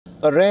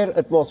A rare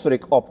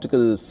atmospheric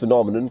optical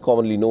phenomenon,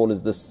 commonly known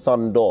as the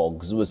sun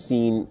dogs, was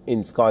seen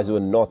in skies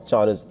over North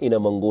China's Inner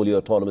Mongolia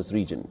autonomous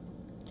region.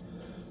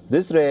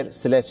 This rare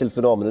celestial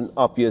phenomenon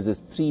appears as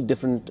three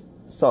different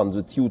suns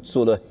with huge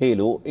solar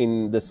halo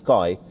in the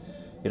sky.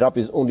 It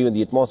appears only when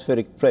the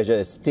atmospheric pressure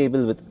is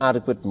stable with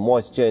adequate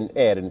moisture in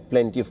air and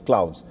plenty of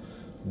clouds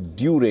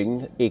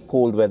during a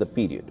cold weather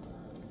period.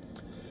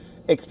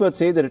 Experts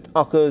say that it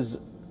occurs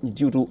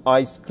due to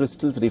ice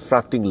crystals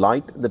refracting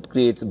light that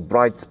creates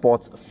bright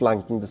spots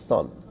flanking the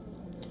sun.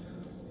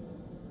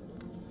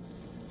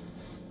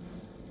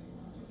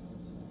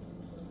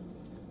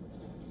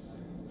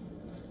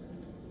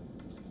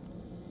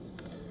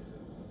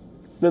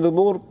 Now, the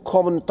more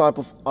common type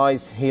of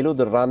ice halo,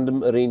 the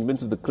random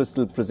arrangements of the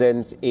crystal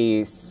presents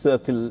a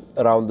circle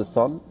around the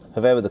sun.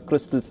 However, the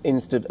crystals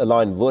instead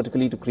align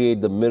vertically to create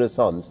the mirror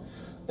suns.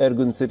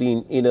 Ergun city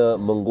in Inner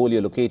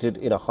Mongolia, located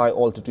in a high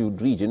altitude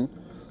region,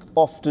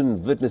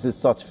 often witnesses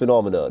such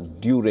phenomena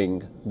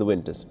during the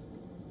winters.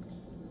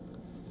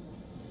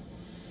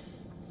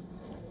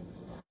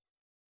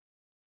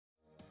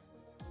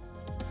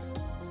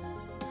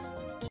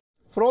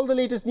 For all the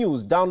latest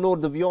news,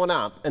 download the WION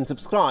app and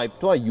subscribe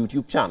to our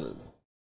YouTube channel.